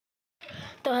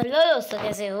तो हेलो दोस्तों,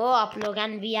 कैसे हो आप लोग।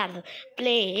 And we are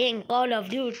playing call of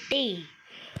duty.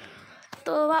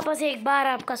 तो वापस एक बार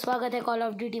आपका स्वागत है कॉल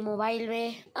ऑफ ड्यूटी मोबाइल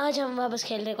में। आज हम वापस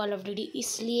खेल रहे कॉल ऑफ ड्यूटी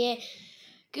इसलिए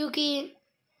क्योंकि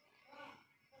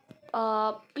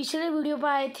पिछले वीडियो पर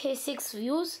आए थे 6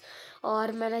 व्यूज़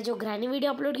और मैंने जो ग्रैनी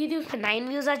वीडियो अपलोड की थी उस पर 9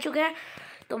 व्यूज़ आ चुके हैं।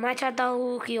 तो मैं चाहता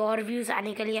हूँ कि और व्यूज़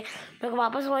आने के लिए मैं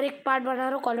वापस और एक पार्ट बना रहा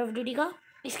हूँ कॉल ऑफ ड्यूटी का।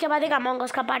 इसके बाद एक अमंग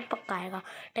अस का पार्ट पक्का आएगा,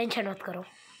 टेंशन मत करो।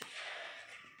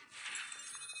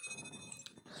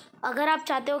 अगर आप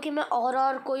चाहते हो कि मैं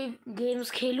और कोई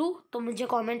गेम्स खेलूं तो मुझे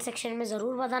कमेंट सेक्शन में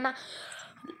ज़रूर बताना।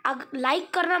 लाइक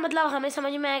करना मतलब हमें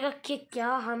समझ में आएगा कि क्या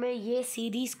हमें ये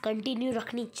सीरीज़ कंटिन्यू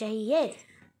रखनी चाहिए।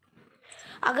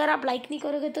 अगर आप लाइक नहीं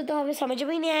करोगे तो हमें समझ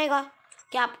में ही नहीं आएगा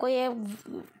कि आपको ये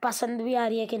पसंद भी आ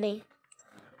रही है कि नहीं।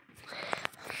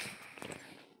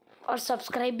 और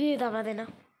सब्सक्राइब भी दबा देना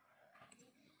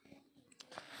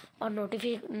और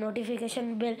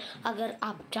नोटिफिकेशन बेल अगर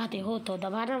आप चाहते हो तो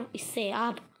दबाना। इससे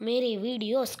आप मेरे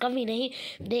वीडियोस कभी नहीं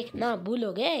देखना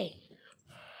भूलोगे।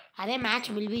 अरे मैच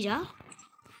मिल भी जा।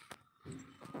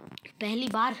 पहली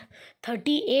बार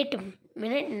 38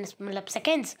 मिनट मतलब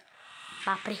सेकेंड्स।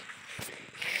 बाप रे,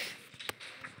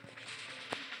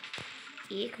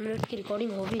 1 मिनट की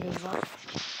रिकॉर्डिंग हो भी गई। वाह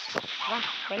वाह,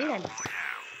 वेरी नाइस।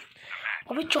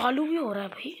 अभी चालू भी हो रहा है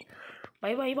भाई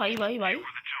भाई भाई भाई भाई भाई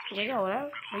ये क्या हो रहा है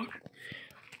भाई।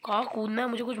 कहाँ कूदना है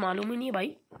मुझे कुछ मालूम ही नहीं है भाई।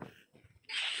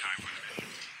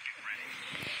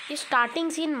 ये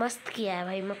स्टार्टिंग सीन मस्त किया है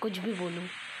भाई। मैं कुछ भी बोलूँ,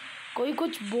 कोई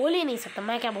कुछ बोल ही नहीं सकता।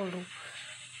 मैं क्या बोल रहा हूँ,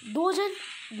 2 जन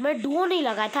मैं डुओ नहीं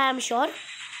लगाया था, आई एम श्योर।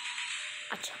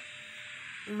 अच्छा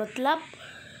मतलब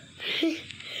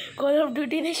कॉल ऑफ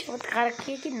ड्यूटी ने शर्त खा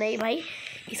रखी है कि नहीं भाई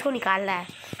इसको निकालना है।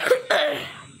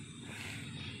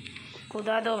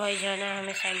 खुदा दो भाई, जाना है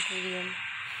हमें सेंचुरियन।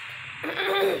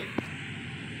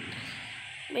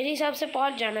 मेरे हिसाब से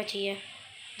पहुंच जाना चाहिए।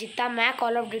 जितना मैं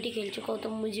कॉल ऑफ ड्यूटी खेल चुका हूँ तो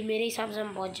मुझे मेरे हिसाब से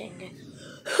हम पहुंच जाएंगे।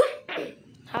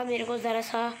 हाँ, मेरे को ज़रा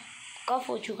सा कफ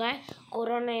हो चुका है।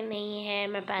 कोरोना नहीं है,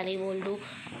 मैं पहले ही बोल दूँ,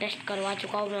 टेस्ट करवा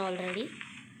चुका हूँ मैं ऑलरेडी।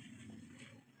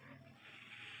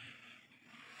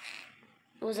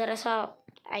 वो ज़रा सा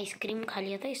आइसक्रीम खा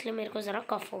लिया था इसलिए मेरे को ज़रा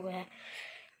कफ हो गया है।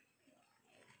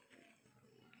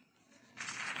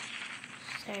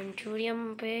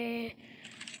 सेंचुरियम पे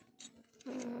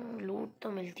लूट तो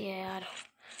मिलती है यार।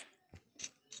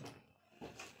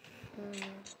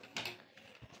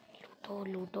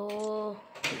 लूटो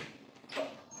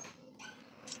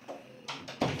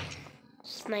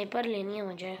स्नाइपर लेनी है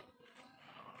मुझे।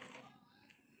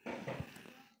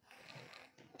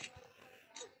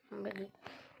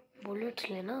 बुलेट्स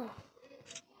लेना।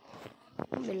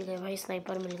 मिल गए भाई,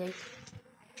 स्नाइपर मिल गई।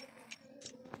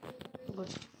 गुड।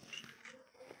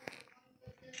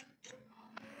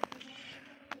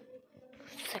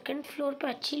 सेकंड फ्लोर पे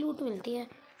अच्छी लूट मिलती है,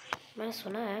 मैंने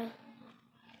सुना है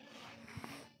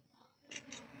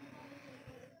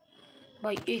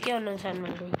भाई। ये क्या निशान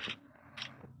मिल गई।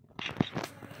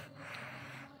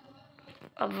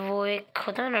 अब वो एक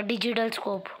होता है ना डिजिटल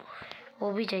स्कोप,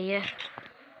 वो भी चाहिए।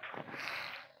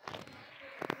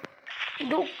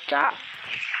 दो क्या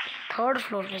 3rd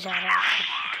फ्लोर पे जा रहा है।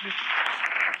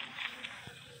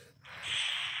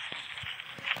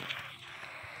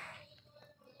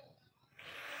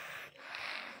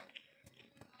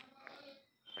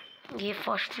 ये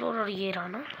 1st फ्लोर और ये रहा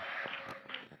ना,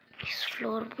 इस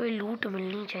फ्लोर पे लूट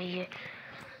मिलनी चाहिए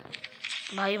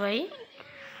भाई। भाई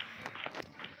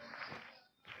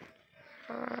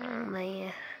नहीं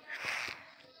है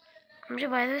मुझे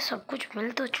भाई, सब कुछ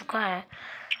मिल तो चुका है।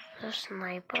 तो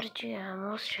स्नाइपर जी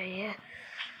एमोस चाहिए।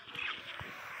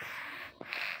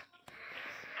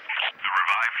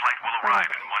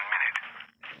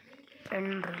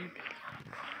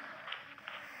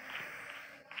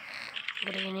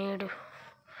 ग्रेनेड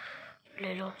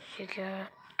ले लो, ये क्या है।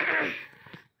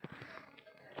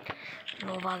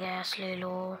 नोवा गैस ले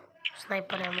लो,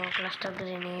 स्नाइपर एमो, क्लस्टर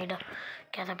ग्रेनेड,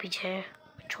 क्या था पीछे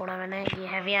छोड़ा मैंने। ये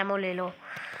हैवी एमो ले लो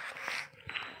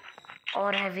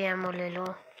और हैवी एमो ले लो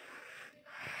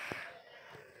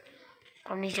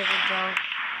और नीचे कूद जाओ।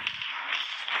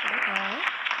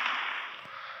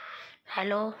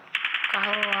 हेलो,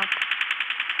 कहाँ हो आप?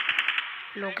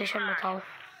 लोकेशन बताओ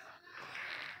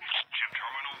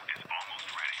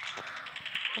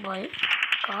भाई।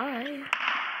 कहाँ है?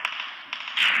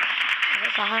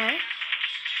 अरे कहाँ है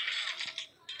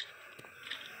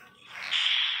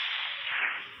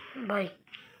भाई?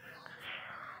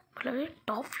 मतलब ये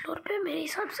टॉप फ्लोर पे मेरे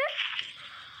हिसाब से।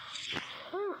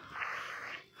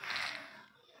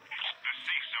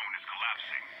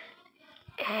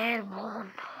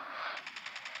 एयरबोर्न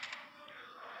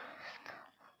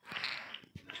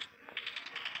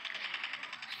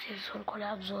जोन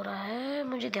कोलैप्स हो रहा है,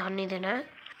 मुझे ध्यान नहीं देना है।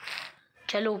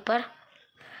 चलो ऊपर।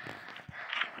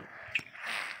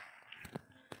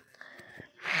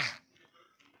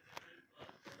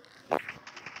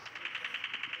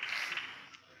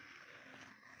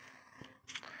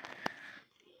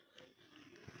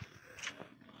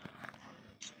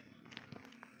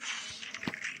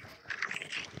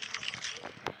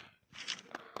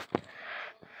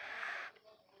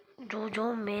 जो जो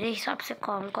मेरे हिसाब से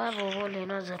काम का है वो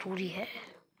लेना ज़रूरी है।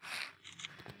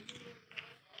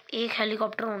 एक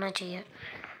हेलीकॉप्टर होना चाहिए,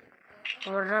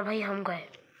 वरना भाई हम गए।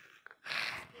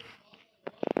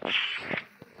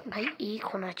 भाई एक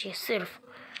होना चाहिए सिर्फ,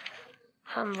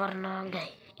 हम वरना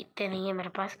गए। इतने नहीं है मेरे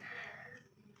पास,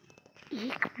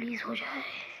 एक प्लीज हो जाए।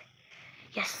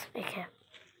 यस, एक है।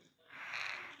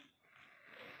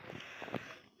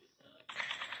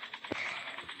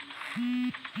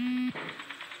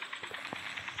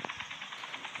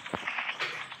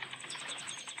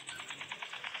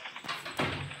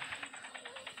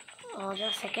 हो जा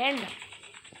सेकेंड।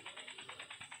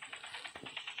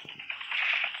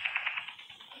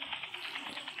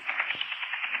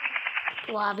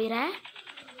 वो आ भी रहा है।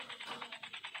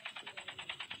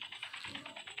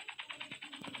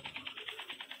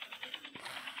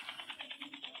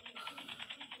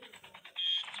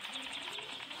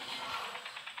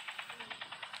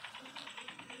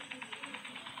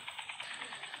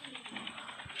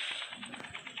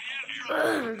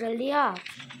 जल्दी आ।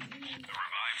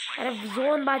 अरे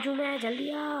जोन बाजू में है, जल्दी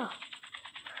आ।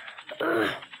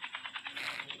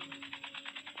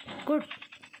 गुड।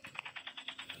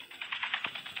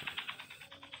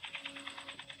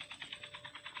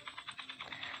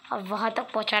 अब वहां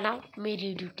तक पहुंचाना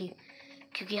मेरी ड्यूटी,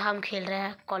 क्योंकि हम खेल रहे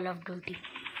हैं कॉल ऑफ ड्यूटी।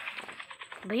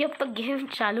 भैया अब तक गेम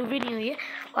चालू भी नहीं हुई है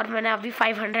और मैंने अभी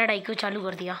 500 IQ चालू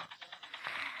कर दिया।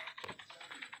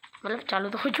 मतलब चालू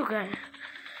तो हो चुका है।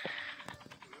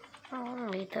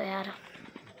 वही तो यार,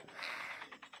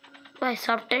 भाई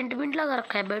सब टेंट भी लगा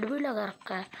रखा है, बेड भी लगा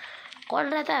रखा है। कौन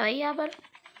रहता है भाई यहाँ पर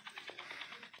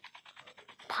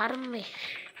फार्म में?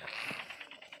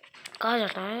 कहाँ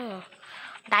जाना है?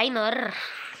 डाइनर।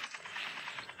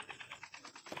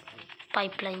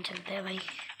 पाइपलाइन चलते हैं भाई,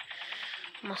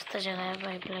 मस्त जगह है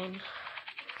पाइपलाइन।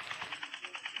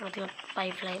 मतलब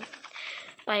पाइपलाइन,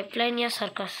 पाइपलाइन या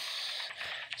सर्कस।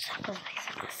 सर्कस भाई,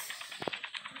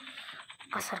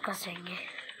 सर्कस जाएंगे।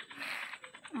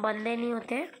 बंदे नहीं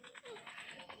होते,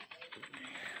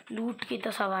 लूट की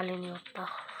तो सवाल ही नहीं उठता।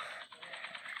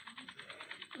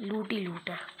 लूट ही लूट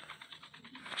है।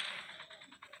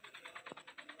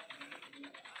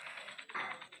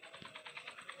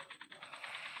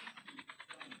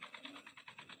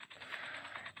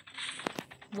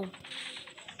 वो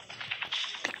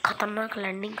खतरनाक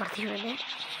लैंडिंग कर दी मैंने।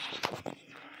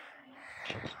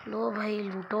 लो भाई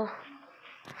लूटो,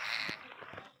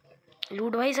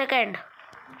 लूट भाई सेकंड।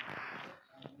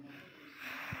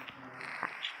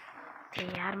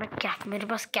 यार मैं क्या, मेरे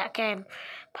पास क्या क्या है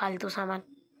फालतू सामान,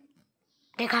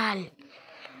 निकाल।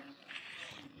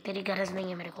 तेरी गरज नहीं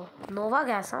है मेरे को। नोवा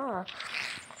गैस। हाँ,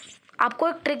 आपको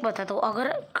एक ट्रिक बताता हूँ।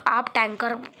 अगर आप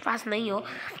टैंकर पास नहीं हो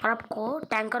और आपको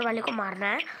टैंकर वाले को मारना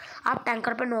है, आप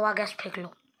टैंकर पे नोवा गैस फेंक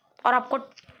लो और आपको,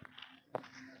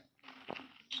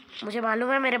 मुझे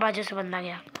मालूम है मेरे बाजू से बंदा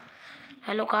गया।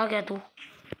 हेलो, कहाँ गया तू?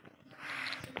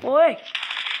 ओए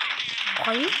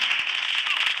भाई,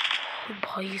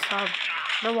 भाई साहब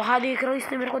मैं वहाँ देख रहा हूँ,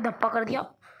 इसने मेरे को धप्पा कर दिया।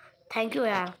 थैंक यू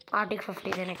यार आर्टिक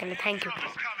 50 देने के लिए, थैंक यू।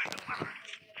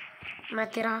 मैं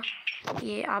तेरा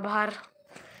ये आभार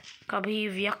कभी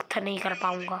व्यक्त नहीं कर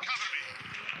पाऊंगा।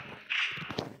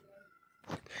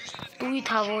 तू ही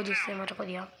था वो जिससे मेरे को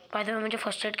दिया। पहले मुझे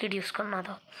फर्स्ट एड किट यूज़ करना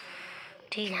था,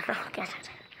 ठीक है ना? क्या चल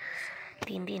रहा है?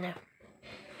 3 है।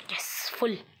 यस,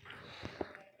 फुल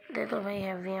दे दो भाई,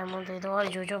 हैवी एमो दे दो, और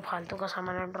जो जो फालतू का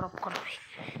सामान है ड्रॉप करो भाई।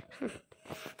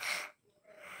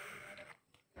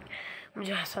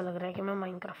 मुझे ऐसा लग रहा है कि मैं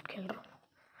माइनक्राफ्ट खेल रहा हूँ।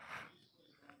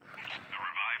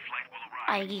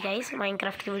 आएगी गाइस,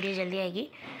 माइनक्राफ्ट की वीडियो जल्दी आएगी।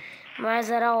 मैं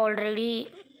ज़रा ऑलरेडी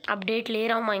अपडेट ले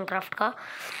रहा हूँ माइनक्राफ्ट का।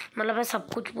 मतलब मैं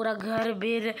सब कुछ, पूरा घर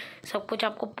बेर सब कुछ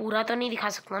आपको पूरा तो नहीं दिखा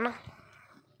सकता ना,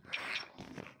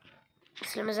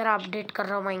 इसलिए मैं ज़रा अपडेट कर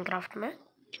रहा हूँ माइनक्राफ्ट में।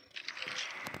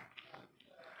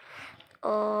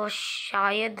 और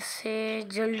शायद से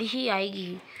जल्दी ही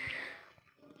आएगी।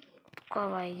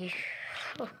 कब आएगी?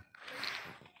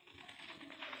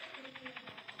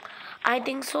 आई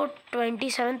थिंक सो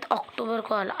 27 अक्टूबर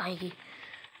को आएगी।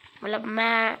 मतलब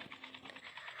मैं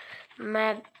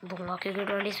दूंगा, क्योंकि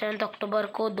 27 अक्टूबर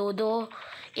को दो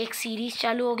एक सीरीज़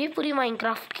चालू होगी पूरी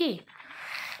माइनक्राफ्ट की,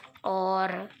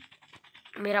 और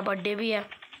मेरा बर्थडे भी है।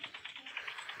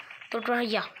 तो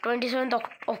या 27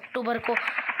 अक्टूबर को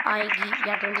आएगी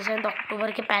या 27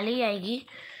 अक्टूबर के पहले ही आएगी,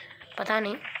 पता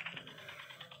नहीं।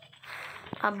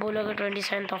 आप बोलोगे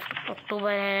 27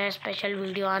 अक्टूबर है, स्पेशल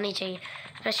वीडियो आनी चाहिए।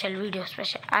 स्पेशल वीडियो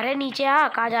स्पेशल, अरे नीचे आ,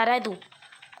 कहाँ जा रहा है तू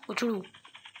उछड़ू,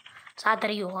 साथ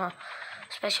रही हो। हाँ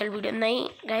स्पेशल वीडियो नहीं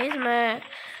गाइस, मैं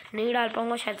नहीं डाल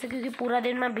पाऊँगा शायद से, क्योंकि पूरा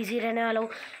दिन मैं बिज़ी रहने वाला हूँ।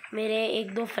 मेरे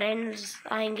 1-2 फ्रेंड्स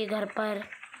आएंगे घर पर,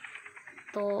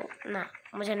 तो ना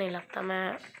मुझे नहीं लगता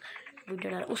मैं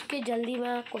वीडियो डाल। उसके जल्दी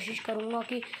मैं कोशिश करूँगा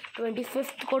कि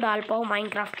 25 को डाल पाऊँ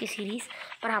माइनक्राफ्ट की सीरीज़।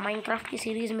 पर हाँ, माइनक्राफ्ट की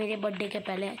सीरीज़ मेरे बर्थडे के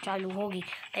पहले चालू होगी,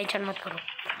 टेंशन मत करो।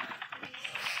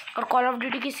 और कॉल ऑफ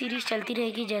ड्यूटी की सीरीज़ चलती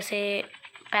रहेगी, जैसे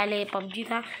पहले पबजी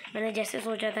था। मैंने जैसे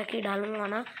सोचा था कि डालूँगा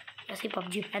ना, ऐसी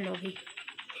पबजी बैन होगी।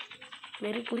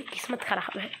 मेरी पूरी किस्मत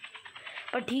ख़राब है,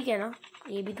 पर ठीक है ना,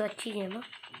 ये भी तो अच्छी गेम है,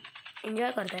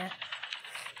 एंजॉय करते हैं।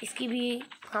 इसकी भी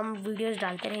हम वीडियोस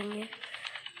डालते रहेंगे।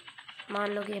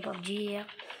 मान लो कि ये पबजी है,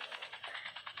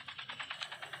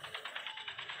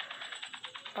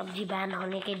 पबजी बैन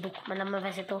होने के दुख, मतलब मैं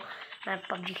वैसे तो मैं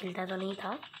पबजी खेलता तो नहीं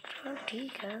था,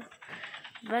 ठीक है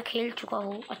मैं खेल चुका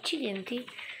हूँ, अच्छी गेम थी,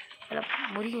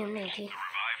 मतलब बुरी गेम नहीं थी।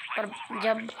 पर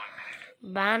जब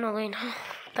बैन हो गई ना,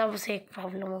 तब से एक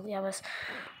प्रॉब्लम हो गया बस।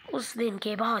 उस दिन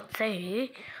के बाद से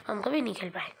हम कभी नहीं खेल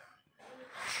पाए।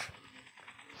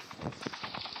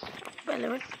 पहले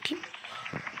मैं ठीक,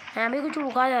 यहाँ भी कुछ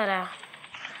रुका जा रहा है।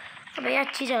 अबे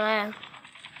अच्छी जगह है।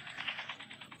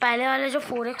 पहले वाले जो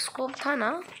 4x स्कोप था ना,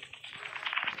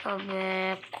 अब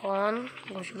कौन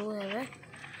घुसरू है वे,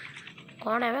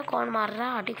 कौन है वे, कौन मार रहा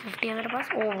है? आर्टिक 50 है मेरे पास।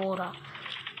 ओ वो रहा,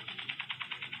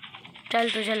 चल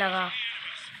तुझे लगा,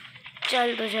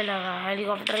 चल तुझे लगा,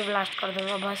 हेलीकॉप्टर ब्लास्ट कर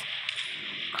दूंगा बस।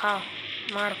 खा,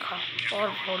 मार खा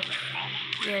और फोड़,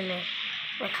 ये ले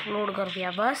एक्सप्लोड कर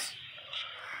दिया बस।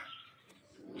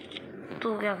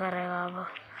 तू क्या करेगा अब?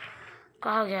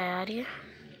 कहाँ गया यार ये?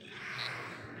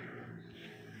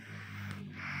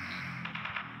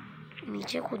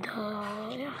 नीचे कूद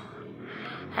गया।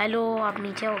 हेलो, आप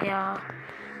नीचे हो गया,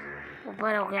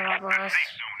 ऊपर हो गया वापस।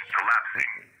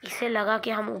 इसे लगा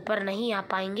कि हम ऊपर नहीं आ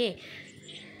पाएंगे,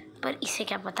 पर इसे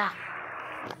क्या पता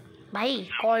भाई,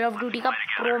 कॉल ऑफ ड्यूटी का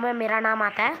प्रो में मेरा नाम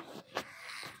आता है,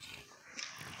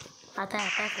 आता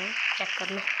है तो चेक कर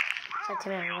लो, सच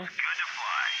में होगा।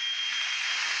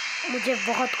 मुझे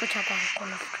बहुत कुछ आता है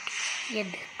कॉल ऑफ ड्यूटी, ये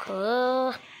देखो।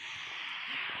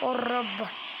 और रब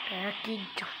की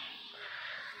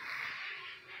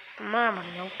मैं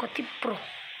बन जाऊँ कति प्रो।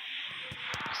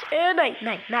 ए नहीं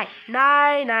नहीं नहीं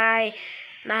नहीं नहीं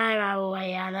नहीं बाबू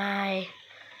भैया नहीं।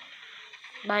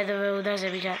 बाय द वे उधर से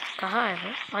भी जा, कहाँ है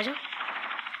वो? आजा,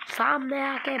 सामने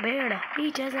आके भीड़,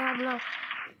 पीछे से हम लोग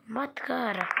मत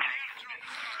कर।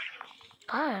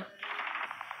 कहाँ है?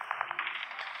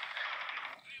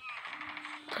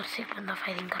 फिर से एक बंदा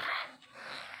फायरिंग कर रहा है।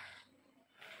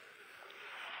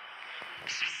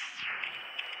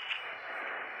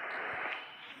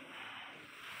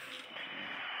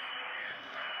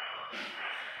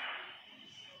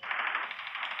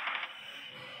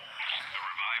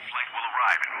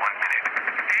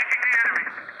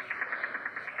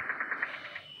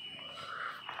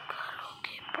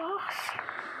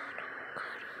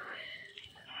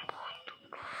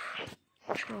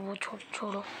 वो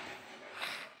छोड़ो,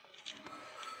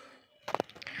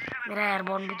 मेरा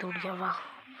एयरबॉर्न भी टूट गया। वाह,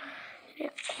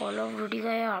 कॉल ऑफ ड्यूटी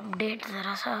का ये अपडेट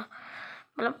ज़रा सा,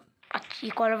 मतलब अच्छी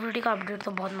कॉल ऑफ ड्यूटी का अपडेट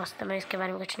तो बहुत मस्त है, मैं इसके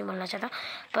बारे में कुछ नहीं बोलना चाहता।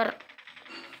 पर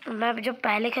मैं जब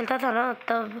पहले खेलता था ना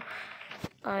तब,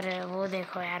 अरे वो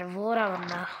देखो यार, वो रहा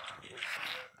बंदा।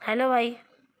 हेलो भाई,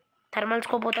 थर्मल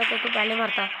स्कोप होता तो पहले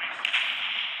मरता।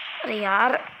 अरे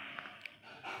यार,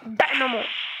 डायनामो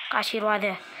का आशीर्वाद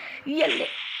है, ये ले।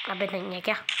 अबे नहीं है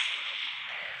क्या?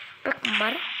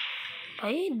 मर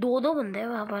भाई, 2 बंदे हैं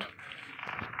वहाँ पर,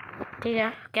 ठीक है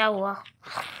क्या हुआ?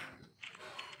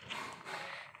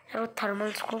 वो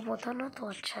थर्मल स्कोप होता ना तो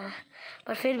अच्छा है,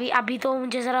 पर फिर भी अभी तो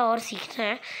मुझे ज़रा और सीखना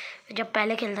है। जब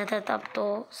पहले खेलता था तब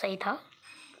तो सही था।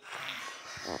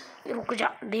 रुक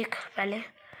जा, देख पहले,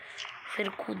 फिर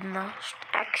कूदना,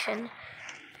 एक्शन।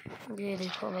 ये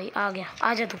देखो भाई, आ गया,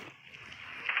 आजा तू,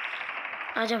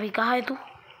 आजा भाई, कहाँ है तू?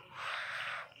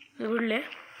 उड़ ले,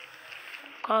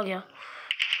 कहाँ गया?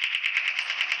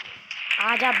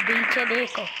 आजा पीछे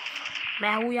देखो,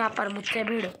 मैं हूँ यहाँ पर, मुझसे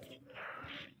भिड़।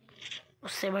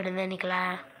 उससे भिड़ने निकला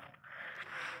है,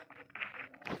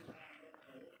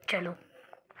 चलो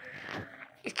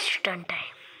इट्स टर्न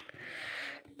टाइम।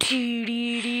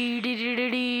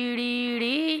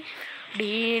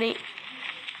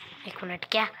 एक मिनट,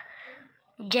 क्या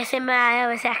जैसे मैं आया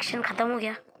वैसे एक्शन खत्म हो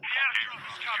गया?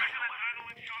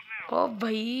 ओ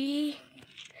भाई,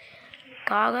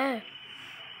 कहाँ गए?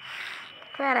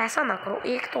 तो यार ऐसा ना करो,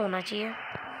 एक तो होना चाहिए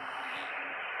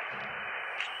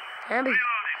है भाई,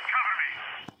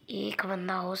 एक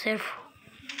बंदा हो सिर्फ।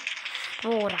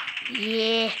 वो हो रहा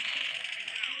ये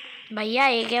भैया,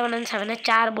 AK-47 है,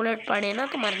 4 बुलेट पड़े ना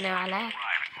तो मरने वाला है।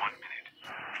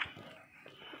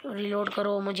 रिलोड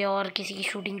करो, मुझे और किसी की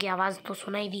शूटिंग की आवाज़ तो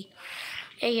सुनाई दी।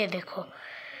 ये देखो,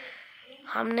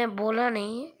 हमने बोला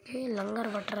नहीं कि लंगर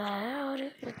बट रहा है और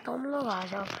तुम लोग आ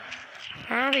जाओ।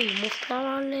 हाँ भाई, मुफ्त का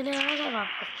माल लेने आ गए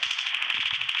वापस।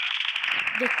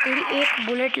 देख, तेरी एक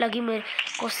बुलेट लगी मेरे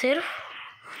को सिर्फ,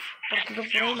 और तू तो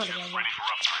पूरा ही मर गया।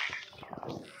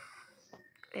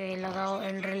 ये लगाओ,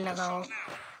 एंड्रिल लगाओ,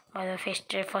 और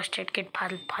फर्स्ट एड किट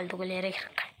फालतू के ले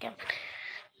रखा है क्या।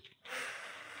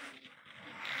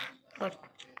 गुड,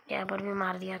 यहाँ पर भी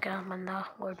मार दिया क्या बंदा।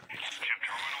 गुड,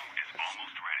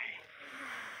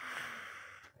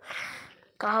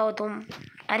 कहाँ हो तुम?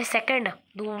 अरे सेकंड,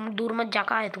 दूर दूर मत जा,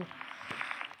 कहाँ है तू?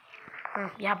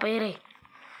 यहाँ पे रही,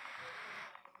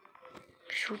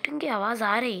 शूटिंग की आवाज़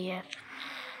आ रही है।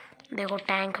 देखो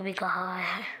टैंक भी कहाँ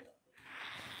है।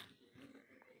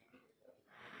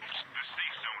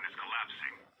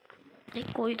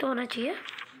 एक कोई तो होना चाहिए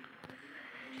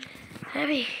है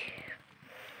भी।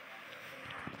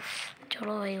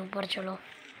 चलो भाई ऊपर चलो,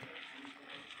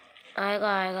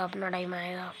 आएगा आएगा, अपना टाइम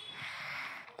आएगा,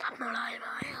 अपना टाइम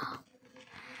आएगा।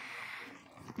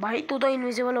 भाई तू तो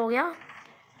इनविजिबल हो गया।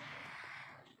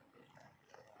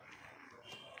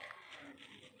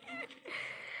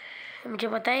 मुझे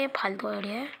पता है ये फालतू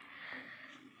आइडिया है,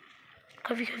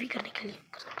 कभी कभी करने के लिए।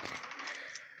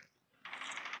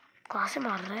 कहाँ से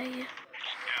मार रहा है ये?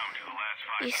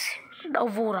 इस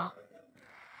वो रहा।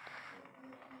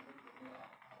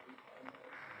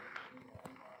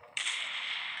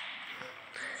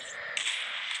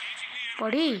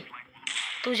 पड़ी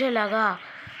तुझे लगा।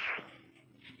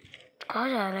 कहाँ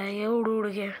जा रहा है ये उड़ उड़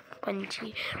के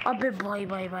पंछी? अबे भाई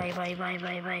भाई भाई भाई भाई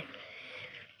भाई भाई,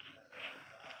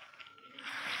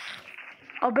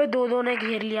 अबे दो ने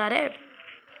घेर लिया रे।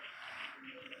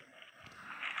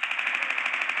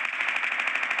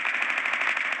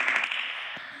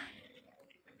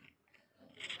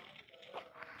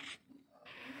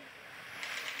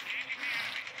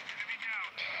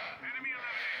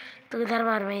 तू इधर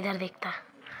मार, मैं इधर देखता।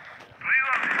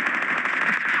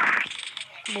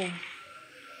 Boom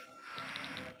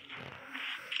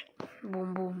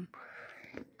boom boom.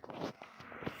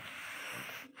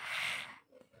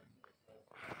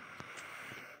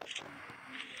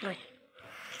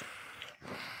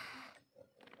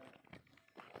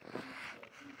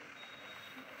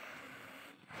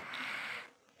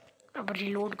 अब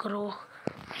रिलोड करो,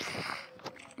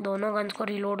 दोनों गन्स को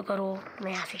रिलोड करो।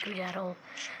 मैं यहाँ से क्यों जा रहा हूँ?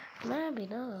 मैं भी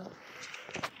ना,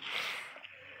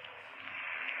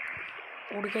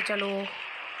 उड़ के चलो।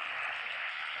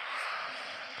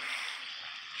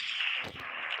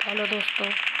 हेलो दोस्तों,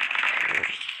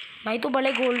 भाई तू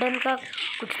भले गोल्डन का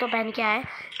कुछ तो पहन के आए,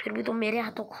 फिर भी तुम मेरे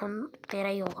हाथों खून तेरा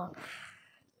ही होगा।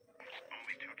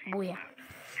 बुया,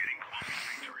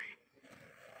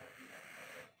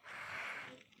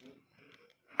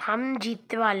 हम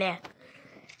जीतने वाले हैं,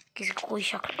 किसी को कोई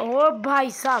शक। ओ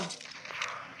भाई साहब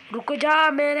रुक जा,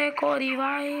 मेरे को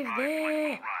रिवाइव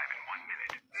दे,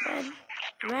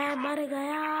 मैं मर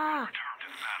गया।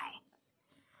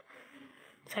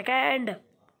 सेकंड,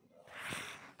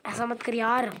 ऐसा मत कर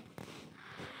यार।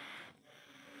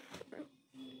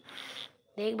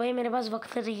 देख भाई, मेरे पास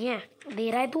वक्त नहीं है। दे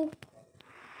रहा है तू?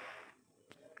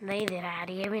 नहीं दे रहा यार,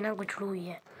 ये भी ना कुछ हुई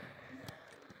है।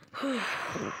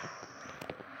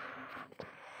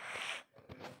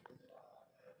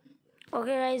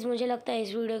 ओके गाइज, मुझे लगता है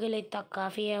इस वीडियो के लिए इतना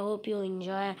काफ़ी है। Hope you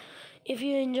enjoy. If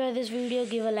you enjoy this video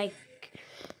give a like,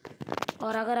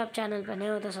 और अगर आप चैनल पर नए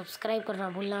हो तो सब्सक्राइब करना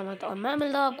भूलना मत। और मैं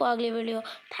मिलता हूँ आपको अगली वीडियो।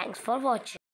 Thanks for watching.